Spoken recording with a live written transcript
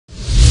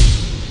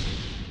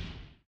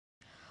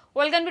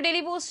Welcome to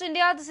Daily Post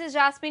India. This is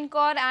Jasmine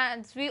Kaur,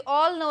 and we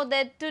all know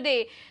that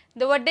today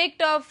the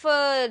verdict of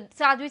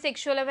Sadhvi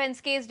sexual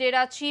offence case,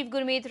 Dera Chief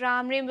Gurmeet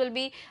Ramrim will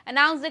be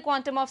announced the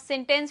quantum of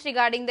sentence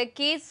regarding the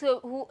case.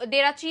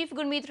 Dera Chief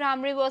Gurmeet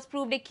Ramrim was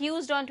proved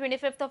accused on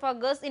 25th of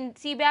August in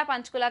CBI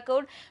Panchkula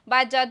Court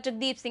by Judge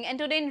Jagdeep Singh. And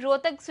today in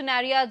Rohtak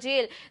Sunaria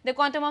Jail, the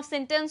quantum of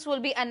sentence will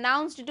be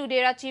announced to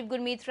Dera Chief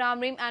Gurmeet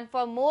Ramrim. And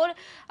for more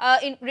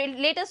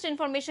latest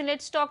information,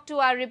 let's talk to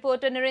our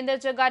reporter Narinder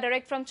Jaga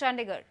direct from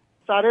Chandigarh.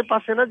 ਸਾਰੇ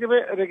ਪਾਸੇ ਨਾ ਜਿਵੇਂ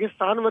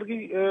ਰੇਗਿਸਤਾਨ ਵਰਗੀ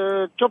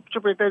ਚੁੱਪ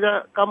ਚੁਪੇਟੇ ਜਿਹਾ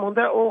ਕੰਮ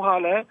ਹੁੰਦਾ ਉਹ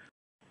ਹਾਲ ਹੈ।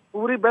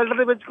 ਪੂਰੀ ਬੈਲਟ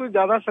ਦੇ ਵਿੱਚ ਕੋਈ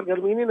ਜ਼ਿਆਦਾ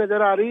ਸਰਗਰਮੀ ਨਹੀਂ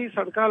ਨਜ਼ਰ ਆ ਰਹੀ।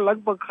 ਸੜਕਾਂ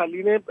ਲਗਭਗ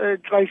ਖਾਲੀ ਨੇ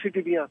ਟਰਾਈ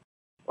ਸਿਟੀ ਦੀਆਂ।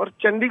 ਔਰ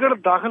ਚੰਡੀਗੜ੍ਹ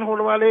ਦਾਖਲ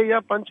ਹੋਣ ਵਾਲੇ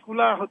ਜਾਂ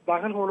ਪੰਚਕੂਲਾ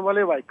ਦਾਖਲ ਹੋਣ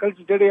ਵਾਲੇ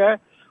ਵਾਹੀਕਲਸ ਜਿਹੜੇ ਹੈ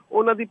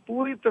ਉਹਨਾਂ ਦੀ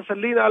ਪੂਰੀ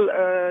ਤਸੱਲੀ ਨਾਲ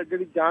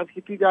ਜਿਹੜੀ ਜਾਂਚ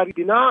ਕੀਤੀ ਜਾ ਰਹੀ,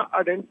 ਬਿਨਾਂ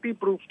ਆਇਡੈਂਟੀ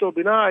ਪ੍ਰੂਫ ਤੋਂ,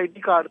 ਬਿਨਾਂ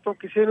ID ਕਾਰਡ ਤੋਂ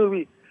ਕਿਸੇ ਨੂੰ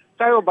ਵੀ,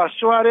 ਚਾਹੇ ਉਹ ਬੱਸ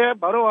 'ਚੋਂ ਆ ਰਿਹਾ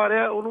ਬਾਹਰੋਂ ਆ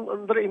ਰਿਹਾ, ਉਹਨੂੰ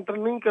ਅੰਦਰ ਇੰਟਰ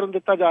ਨਹੀਂ ਕਰਨ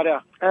ਦਿੱਤਾ ਜਾ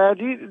ਰਿਹਾ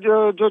ਜੀ।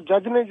 ਜੋ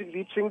ਜੱਜ ਨੇ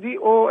ਜਗਦੀਪ ਸਿੰਘ ਜੀ,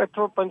 ਉਹ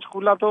ਇੱਥੋਂ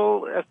ਪੰਚਕੂਲਾ ਤੋਂ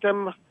ਇਸ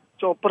ਟਾਈਮ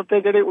ਚੌਪਰ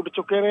ਤੇ ਜਿਹੜੇ ਉੱਡ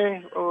ਚੁੱਕੇ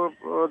ਨੇ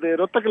ਉਹਦੇ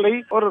ਰੋਹਤਕ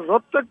ਲਈ। ਔਰ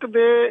ਰੋਹਤਕ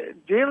ਦੇ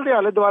ਜੇਲ੍ਹ ਦੇ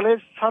ਆਲੇ ਦੁਆਲੇ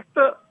 7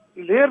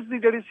 ਲੇਅਰਸ ਦੀ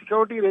ਜਿਹੜੀ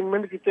ਸਿਕਿਉਰਿਟੀ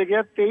ਅਰੇਂਜਮੈਂਟ ਕੀਤੇ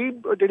ਗਿਆ।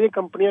 23 ਜਿਹੜੀਆਂ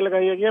ਕੰਪਨੀਆਂ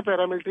ਲਗਾਈਆਂ ਗਈਆਂ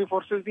ਪੈਰਾਮਿਲਟਰੀ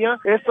ਫੋਰਸਿਸ ਦੀਆਂ।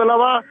 ਇਸ ਤੋਂ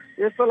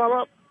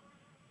ਇਲਾਵਾ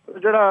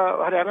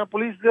ਜਿਹੜਾ ਹਰਿਆਣਾ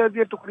ਪੁਲਿਸ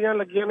ਦੀਆਂ ਟੁਕੜੀਆਂ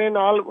ਲੱਗੀਆਂ ਨੇ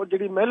ਨਾਲ,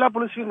 ਜਿਹੜੀ ਮਹਿਲਾ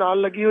ਪੁਲਿਸ ਵੀ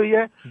ਨਾਲ ਲੱਗੀ ਹੋਈ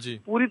ਹੈ।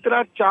 ਪੂਰੀ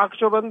ਤਰ੍ਹਾਂ ਚਾਕ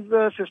ਚੌਬੰਦ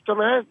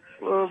ਸਿਸਟਮ ਹੈ।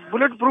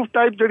 ਬੁਲੇਟ ਪ੍ਰੂਫ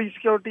ਟਾਈਪ ਜਿਹੜੀ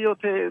ਸਿਕਿਉਰਿਟੀ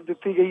ਉੱਥੇ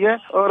ਦਿੱਤੀ ਗਈ ਹੈ।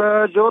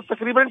 ਔਰ ਜੋ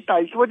ਤਕਰੀਬਨ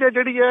 2:30 ਵਜੇ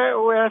ਜਿਹੜੀ ਹੈ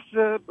ਉਹ ਇਸ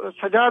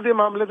ਸਜ਼ਾ ਦੇ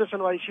ਮਾਮਲੇ ਤੇ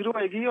ਸੁਣਵਾਈ ਸ਼ੁਰੂ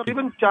ਹੋਏਗੀ। ਔਰ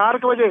ਤਕਰੀਬਨ 4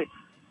 ਵਜੇ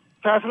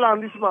ਫੈਸਲਾ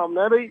ਆਉਣ ਦੀ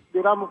ਸੰਭਾਵਨਾ ਹੈ ਬਈ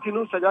ਡੇਰਾ ਮੁਖੀ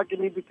ਨੂੰ ਸਜ਼ਾ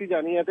ਕਿੰਨੀ ਦਿੱਤੀ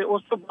ਜਾਣੀ ਹੈ। ਤੇ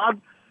ਉਸ ਤੋਂ ਬਾਅਦ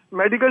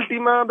ਮੈਡੀਕਲ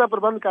ਟੀਮਾਂ ਦਾ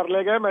ਪ੍ਰਬੰਧ ਕਰ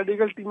ਲਿਆ ਗਿਆ।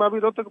 ਮੈਡੀਕਲ ਟੀਮਾਂ ਵੀ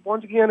ਰੋਹਤਕ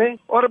ਪਹੁੰਚ ਗਈਆਂ ਨੇ।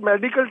 ਔਰ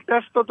ਮੈਡੀਕਲ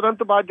ਟੈਸਟ ਤੋਂ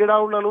ਤੁਰੰਤ ਬਾਅਦ ਜਿਹੜਾ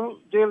ਉਹਨਾਂ ਨੂੰ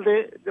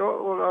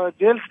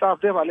ਜੇਲ੍ਹ ਸਟਾਫ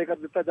ਦੇ ਹਵਾਲੇ ਕਰ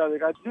ਦਿੱਤਾ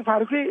ਜਾਵੇਗਾ। ਜੀ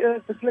ਫਾਰੂਕੀ,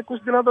 ਪਿਛਲੇ ਕੁਝ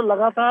ਦਿਨਾਂ ਤੋਂ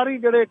ਲਗਾਤਾਰ ਹੀ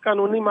ਜਿਹੜੇ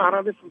ਕਾਨੂੰਨੀ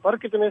ਮਾਹਰਾਂ ਦੇ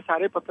ਸੰਪਰਕ 'ਚ ਨੇ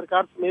ਸਾਰੇ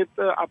ਪੱਤਰਕਾਰ ਸਮੇਤ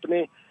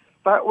ਆਪਣੇ,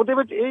 ਤਾਂ ਉਹਦੇ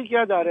ਵਿੱਚ ਇਹ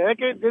ਕਿਹਾ ਜਾ ਰਿਹਾ ਹੈ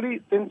ਕਿ ਜਿਹੜੀ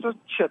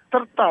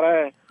 376 ਧਾਰਾ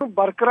ਹੈ ਉਹ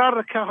ਬਰਕਰਾਰ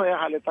ਰੱਖਿਆ ਹੋਇਆ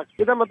ਹਾਲੇ ਤੱਕ।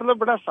 ਇਹਦਾ ਮਤਲਬ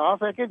ਬੜਾ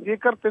ਸਾਫ਼ ਹੈ ਕਿ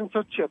ਜੇਕਰ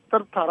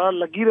 376 ਧਾਰਾ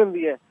ਲੱਗੀ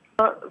ਰਹਿੰਦੀ ਹੈ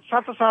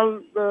 7 ਸਾਲ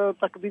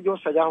ਤੱਕ ਦੀ ਜੋ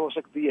ਸਜ਼ਾ ਹੋ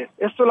ਸਕਦੀ ਹੈ।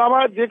 ਇਸ ਤੋਂ ਇਲਾਵਾ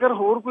ਜੇਕਰ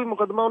ਹੋਰ ਕੋਈ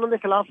ਮੁਕੱਦਮਾ ਉਹਨਾਂ ਦੇ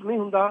ਖਿਲਾਫ ਨਹੀਂ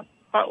ਹੁੰਦਾ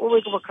ਤਾਂ ਉਹ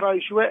ਇੱਕ ਵੱਖਰਾ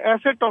ਇਸ਼ੂ ਹੈ।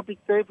 ਐਸੇ ਟੌਪਿਕ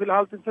ਤੇ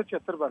ਫਿਲਹਾਲ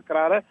 376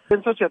 ਬਰਕਰਾਰ ਹੈ।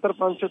 376,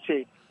 506,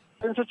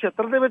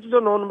 376 ਦੇ ਵਿੱਚ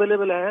ਜੋ ਨੌਨ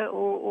ਅਵੇਲੇਬਲ ਹੈ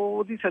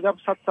ਉਹਦੀ ਸਜ਼ਾ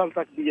 7 ਸਾਲ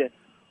ਤੱਕ ਦੀ ਹੈ।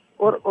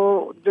 ਔਰ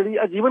ਉਹ ਜਿਹੜੀ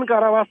ਆਜੀਵਨ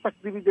ਕਾਰਾਵਾਸ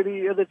ਤੱਕ ਦੀ ਵੀ ਜਿਹੜੀ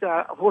ਇਹਦੇ 'ਚ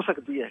ਹੋ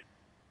ਸਕਦੀ ਹੈ।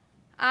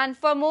 And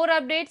for more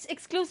updates,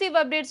 exclusive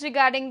updates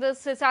regarding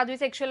this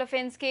Sadhvi sexual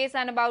offence case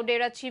and about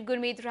Dera Chief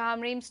Gurmeet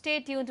Ramrim, stay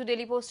tuned to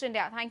Daily Post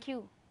India. Thank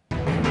you.